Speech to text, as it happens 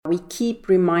We keep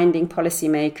reminding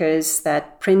policymakers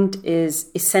that print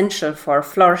is essential for a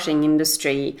flourishing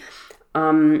industry,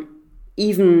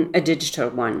 even a digital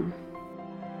one.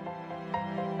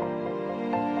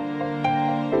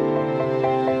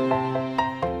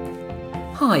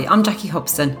 Hi, I'm Jackie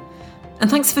Hobson,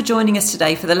 and thanks for joining us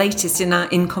today for the latest in our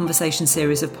In Conversation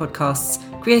series of podcasts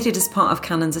created as part of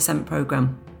Canon's Ascent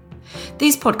programme.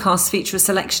 These podcasts feature a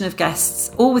selection of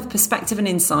guests, all with perspective and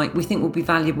insight we think will be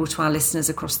valuable to our listeners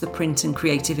across the print and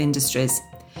creative industries.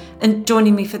 And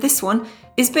joining me for this one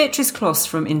is Beatrice Klose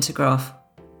from Intergraph.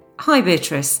 Hi,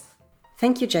 Beatrice.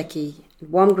 Thank you, Jackie.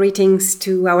 Warm greetings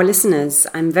to our listeners.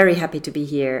 I'm very happy to be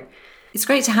here. It's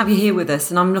great to have you here with us,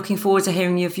 and I'm looking forward to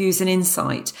hearing your views and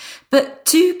insight. But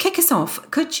to kick us off,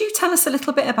 could you tell us a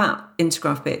little bit about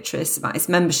Intergraph, Beatrice, about its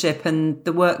membership and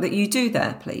the work that you do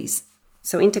there, please?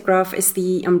 So Intergraph is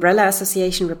the umbrella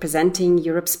association representing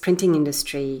Europe's printing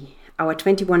industry. Our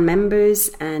 21 members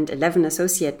and 11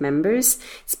 associate members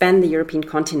span the European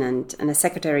continent, and as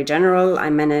Secretary General,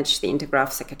 I manage the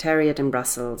Intergraph Secretariat in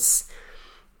Brussels.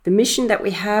 The mission that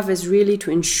we have is really to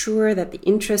ensure that the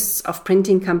interests of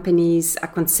printing companies are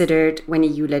considered when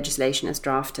EU legislation is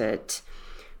drafted.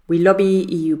 We lobby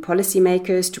EU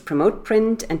policymakers to promote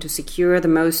print and to secure the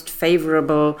most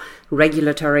favorable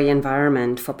regulatory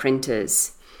environment for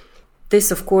printers.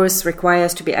 This, of course,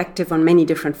 requires to be active on many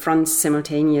different fronts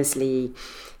simultaneously.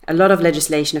 A lot of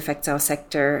legislation affects our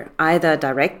sector, either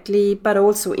directly but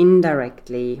also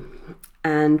indirectly.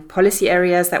 And policy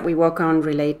areas that we work on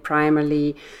relate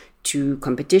primarily to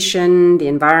competition, the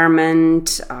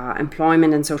environment,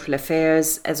 employment and social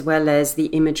affairs, as well as the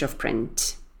image of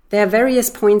print. There are various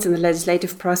points in the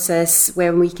legislative process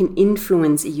where we can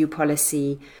influence EU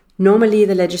policy. Normally,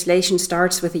 the legislation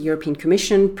starts with the European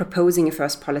Commission proposing a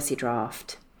first policy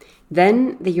draft.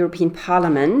 Then the European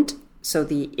Parliament, so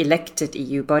the elected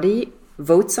EU body,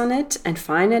 votes on it. And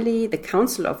finally, the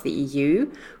Council of the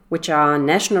EU, which are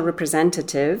national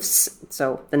representatives,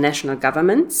 so the national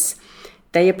governments,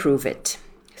 they approve it.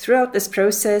 Throughout this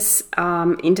process,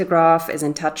 Intergraph is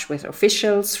in touch with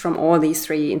officials from all these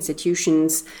three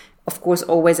institutions, of course,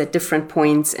 always at different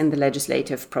points in the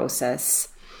legislative process.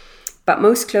 But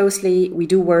most closely, we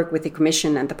do work with the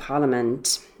Commission and the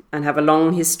Parliament and have a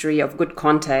long history of good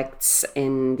contacts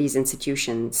in these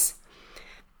institutions.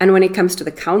 And when it comes to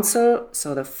the Council,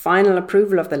 so the final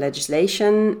approval of the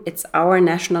legislation, it's our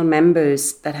national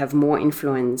members that have more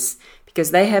influence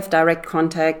because they have direct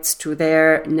contacts to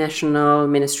their national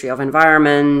Ministry of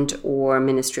Environment or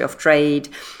Ministry of Trade.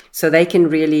 So they can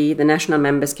really, the national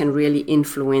members can really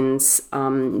influence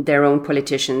their own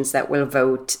politicians that will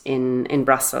vote in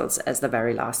Brussels as the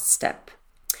very last step.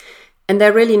 And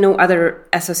there are really no other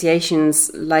associations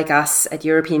like us at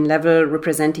European level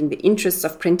representing the interests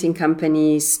of printing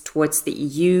companies towards the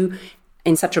EU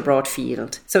in such a broad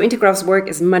field. So Intergraph's work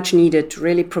is much needed to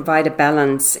really provide a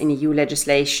balance in EU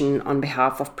legislation on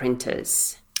behalf of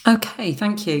printers. Okay,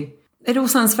 thank you. It all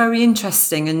sounds very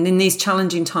interesting, and in these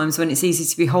challenging times when it's easy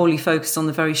to be wholly focused on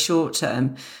the very short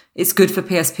term, it's good for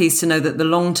PSPs to know that the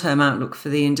long-term outlook for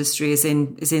the industry is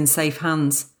in safe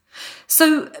hands.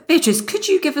 So, Beatrice, could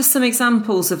you give us some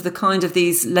examples of the kind of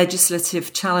these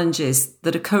legislative challenges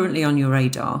that are currently on your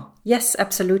radar? Yes,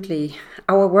 absolutely.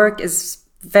 Our work is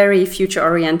very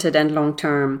future-oriented and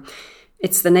long-term.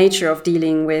 It's the nature of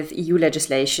dealing with EU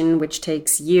legislation, which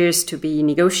takes years to be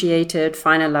negotiated,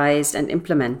 finalized, and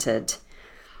implemented.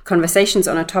 Conversations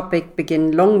on a topic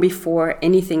begin long before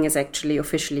anything is actually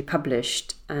officially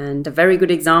published. And a very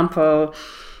good example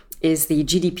is the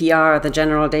GDPR, the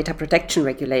General Data Protection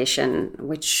Regulation,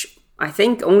 which I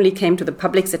think only came to the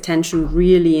public's attention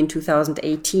really in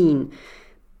 2018.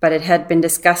 But it had been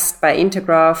discussed by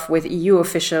Intergraph with EU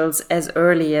officials as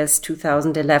early as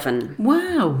 2011.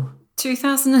 Wow,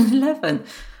 2011.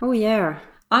 Oh, yeah.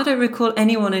 I don't recall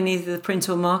anyone in either the print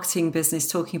or marketing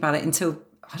business talking about it until,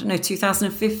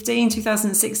 2015,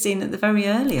 2016 at the very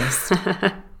earliest.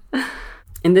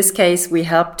 In this case, we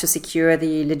helped to secure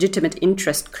the legitimate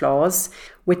interest clause,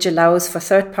 which allows for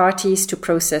third parties to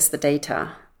process the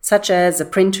data, such as a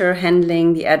printer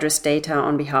handling the address data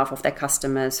on behalf of their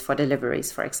customers for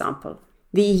deliveries, for example.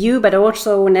 The EU, but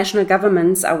also national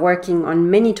governments, are working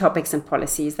on many topics and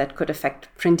policies that could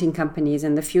affect printing companies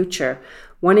in the future.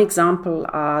 One example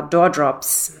are door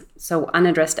drops, so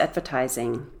unaddressed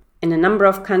advertising. In a number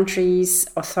of countries,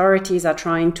 authorities are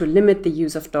trying to limit the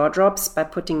use of door drops by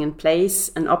putting in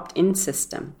place an opt-in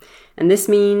system. And this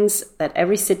means that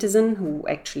every citizen who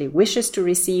actually wishes to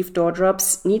receive door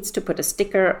drops needs to put a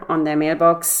sticker on their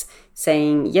mailbox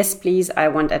saying, "Yes, please, I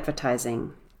want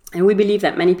advertising." And we believe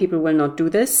that many people will not do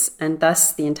this, and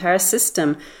thus the entire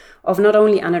system of not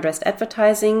only unaddressed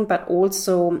advertising, but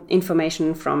also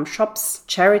information from shops,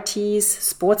 charities,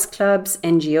 sports clubs,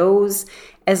 NGOs,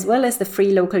 as well as the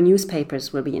free local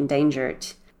newspapers will be endangered.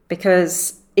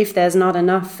 Because if there are not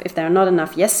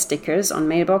enough yes stickers on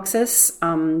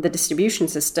mailboxes, the distribution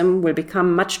system will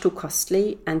become much too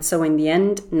costly, and so in the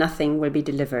end, nothing will be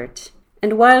delivered.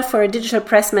 And while for a digital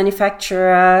press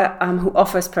manufacturer who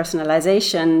offers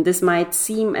personalization, this might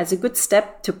seem as a good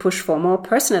step to push for more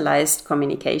personalized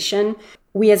communication,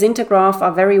 we as Intergraph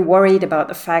are very worried about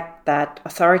the fact that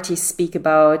authorities speak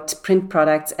about print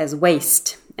products as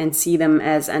waste and see them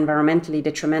as environmentally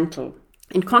detrimental.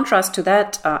 In contrast to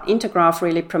that, Intergraph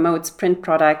really promotes print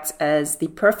products as the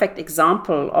perfect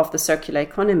example of the circular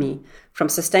economy, from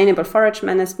sustainable forage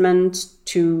management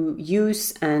to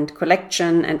use and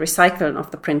collection and recycle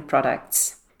of the print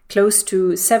products. Close to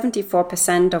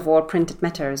 74% of all printed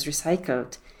matter is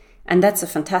recycled. And that's a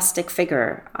fantastic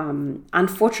figure.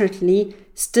 Unfortunately,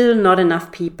 still not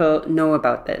enough people know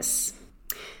about this.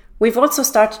 We've also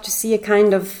started to see a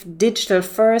kind of digital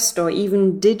first or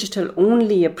even digital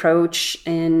only approach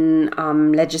in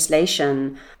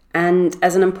legislation. And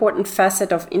as an important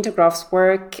facet of Intergraph's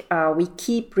work, we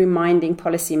keep reminding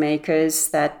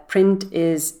policymakers that print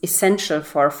is essential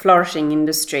for a flourishing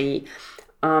industry,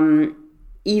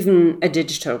 even a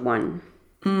digital one.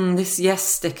 This yes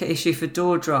sticker issue for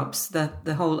door drops,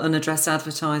 the whole unaddressed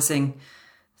advertising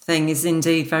thing is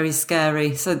indeed very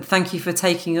scary. So thank you for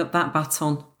taking up that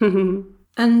baton.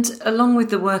 And along with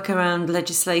the work around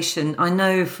legislation, I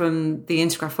know from the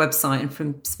Intergraph website and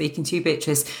from speaking to you,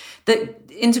 Beatrice, that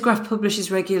Intergraph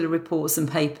publishes regular reports and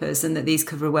papers and that these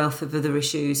cover a wealth of other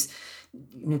issues,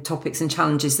 topics and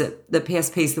challenges that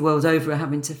PSPs the world over are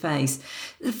having to face.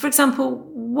 For example,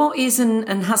 what is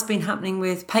and has been happening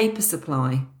with paper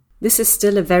supply? This is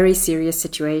still a very serious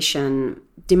situation.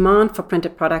 Demand for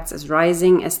printed products is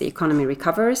rising as the economy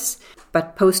recovers,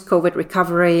 but post-COVID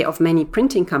recovery of many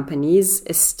printing companies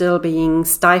is still being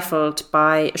stifled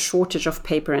by a shortage of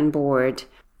paper and board.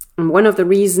 And one of the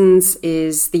reasons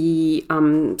is the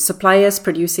suppliers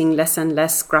producing less and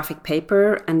less graphic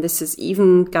paper, and this has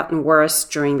even gotten worse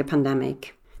during the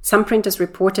pandemic. Some printers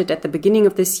reported at the beginning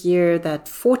of this year that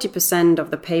 40% of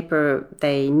the paper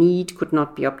they need could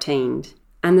not be obtained.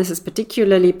 And this is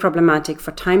particularly problematic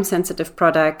for time-sensitive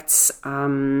products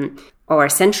or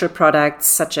essential products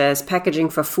such as packaging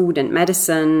for food and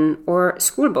medicine or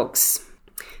school books.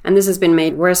 And this has been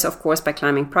made worse, of course, by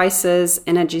climbing prices,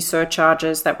 energy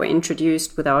surcharges that were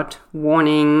introduced without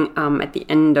warning at the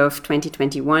end of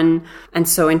 2021. And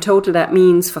so in total, that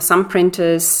means for some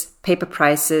printers, paper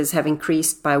prices have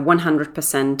increased by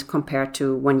 100% compared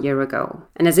to 1 year ago.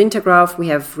 And as Intergraph, we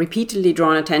have repeatedly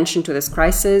drawn attention to this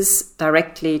crisis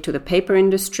directly to the paper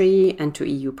industry and to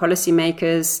EU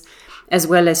policymakers, as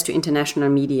well as to international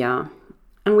media.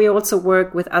 And we also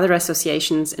work with other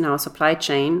associations in our supply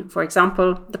chain, for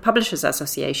example, the Publishers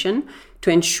Association,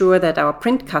 to ensure that our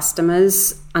print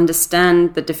customers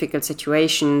understand the difficult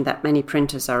situation that many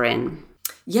printers are in.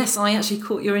 Yes, I actually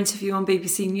caught your interview on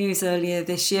BBC News earlier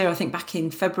this year, I think back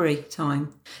in February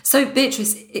time. So,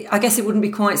 Beatrice, I guess it wouldn't be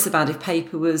quite so bad if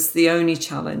paper was the only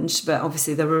challenge, but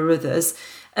obviously there are others.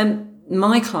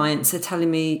 My clients are telling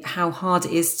me how hard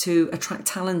it is to attract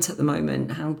talent at the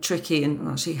moment, how tricky and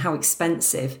actually how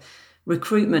expensive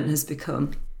recruitment has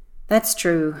become. That's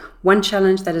true. One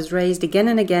challenge that is raised again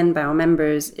and again by our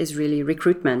members is really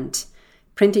recruitment.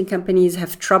 Printing companies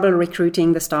have trouble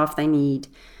recruiting the staff they need.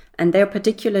 And they're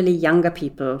particularly younger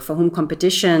people for whom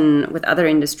competition with other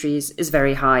industries is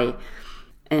very high.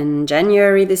 In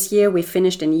January this year, we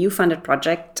finished an EU-funded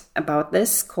project about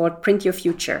this called Print Your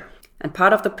Future. And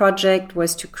part of the project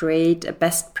was to create a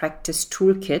best practice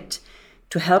toolkit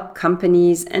to help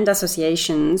companies and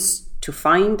associations to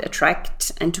find,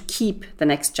 attract, and to keep the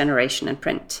next generation in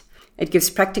print. It gives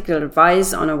practical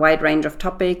advice on a wide range of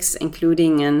topics,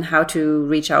 including in how to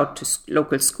reach out to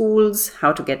local schools,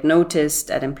 how to get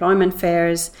noticed at employment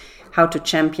fairs, how to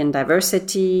champion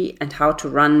diversity, and how to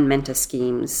run mentor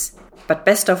schemes. But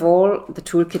best of all, the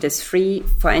toolkit is free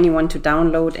for anyone to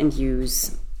download and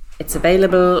use. It's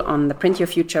available on the Print Your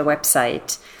Future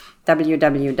website,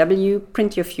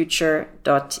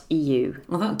 www.printyourfuture.eu.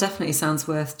 Well, that definitely sounds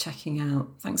worth checking out.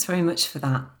 Thanks very much for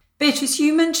that. Beatrice,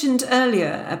 you mentioned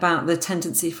earlier about the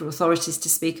tendency for authorities to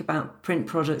speak about print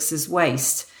products as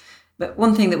waste. But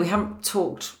one thing that we haven't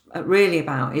talked really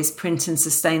about is print and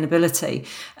sustainability.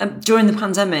 During the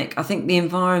pandemic, I think the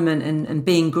environment and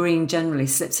being green generally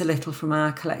slipped a little from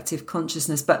our collective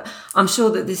consciousness. But I'm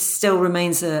sure that this still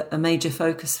remains a major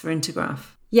focus for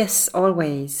Intergraph. Yes,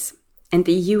 always. And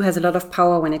the EU has a lot of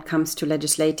power when it comes to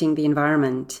legislating the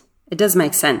environment. It does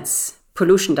make sense.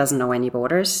 Pollution doesn't know any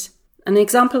borders. An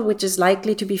example which is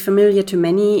likely to be familiar to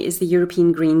many is the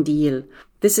European Green Deal.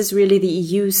 This is really the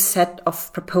EU's set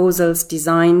of proposals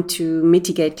designed to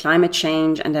mitigate climate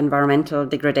change and environmental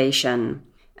degradation.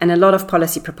 And a lot of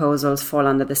policy proposals fall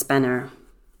under this banner.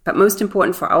 But most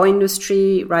important for our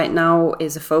industry right now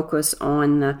is a focus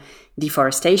on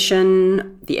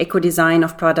deforestation, the eco-design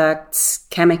of products,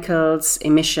 chemicals,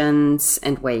 emissions,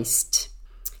 and waste.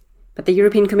 But the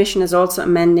European Commission is also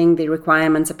amending the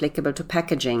requirements applicable to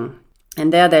packaging.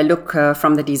 And there they look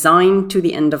from the design to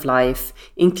the end of life,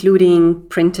 including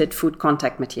printed food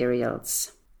contact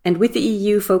materials. And with the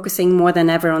EU focusing more than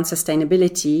ever on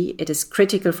sustainability, it is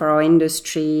critical for our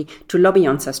industry to lobby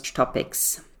on such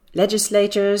topics.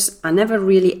 Legislators are never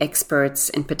really experts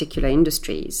in particular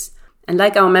industries. And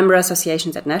like our member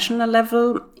associations at national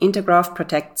level, Intergraph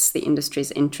protects the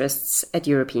industry's interests at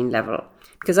European level.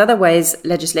 Because otherwise,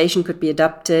 legislation could be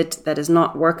adopted that is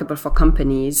not workable for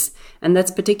companies. And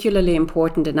that's particularly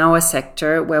important in our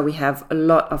sector, where we have a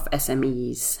lot of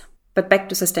SMEs. But back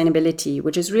to sustainability,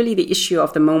 which is really the issue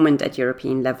of the moment at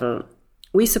European level.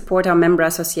 We support our member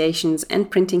associations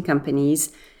and printing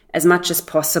companies as much as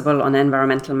possible on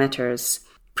environmental matters.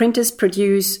 Printers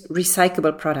produce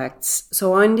recyclable products,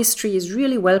 so our industry is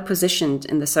really well positioned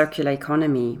in the circular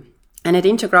economy. And at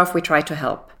Intergraph, we try to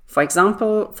help. For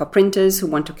example, for printers who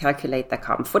want to calculate their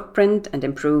carbon footprint and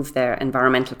improve their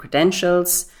environmental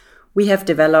credentials, we have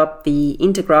developed the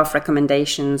Intergraph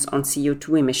recommendations on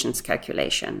CO2 emissions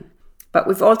calculation. But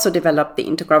we've also developed the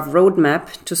Intergraph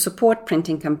roadmap to support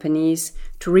printing companies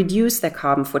to reduce their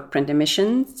carbon footprint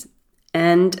emissions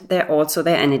and their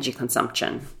energy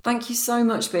consumption. Thank you so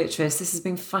much, Beatrice. This has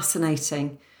been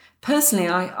fascinating. Personally,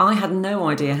 I had no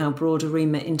idea how broad a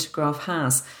remit Intergraph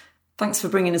has. Thanks for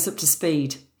bringing us up to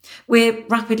speed. We're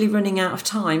rapidly running out of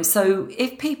time, so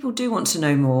if people do want to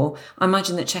know more, I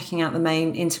imagine that checking out the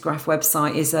main Intergraph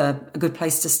website is a good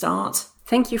place to start.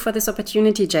 Thank you for this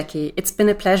opportunity, Jackie. It's been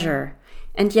a pleasure.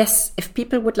 And yes, if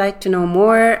people would like to know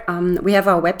more, we have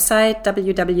our website,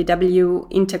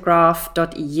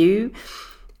 www.intergraph.eu.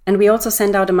 And we also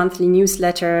send out a monthly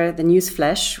newsletter, the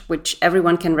Newsflash, which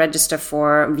everyone can register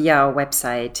for via our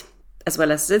website. As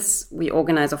well as this, we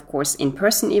organize, of course,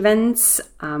 in-person events.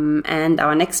 And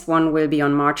our next one will be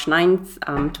on March 9th,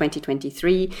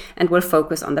 2023, and will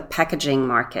focus on the packaging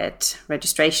market.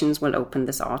 Registrations will open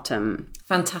this autumn.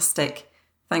 Fantastic.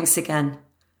 Thanks again.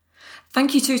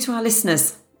 Thank you too to our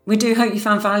listeners. We do hope you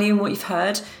found value in what you've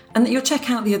heard and that you'll check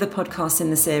out the other podcasts in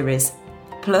the series.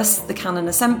 Plus, the Canon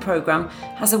Ascent programme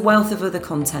has a wealth of other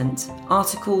content,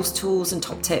 articles, tools and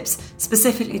top tips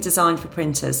specifically designed for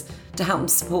printers to help them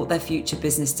support their future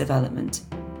business development.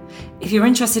 If you're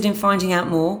interested in finding out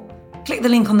more, click the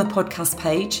link on the podcast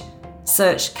page,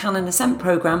 search Canon Ascent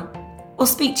programme or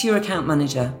speak to your account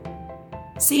manager.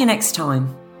 See you next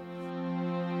time.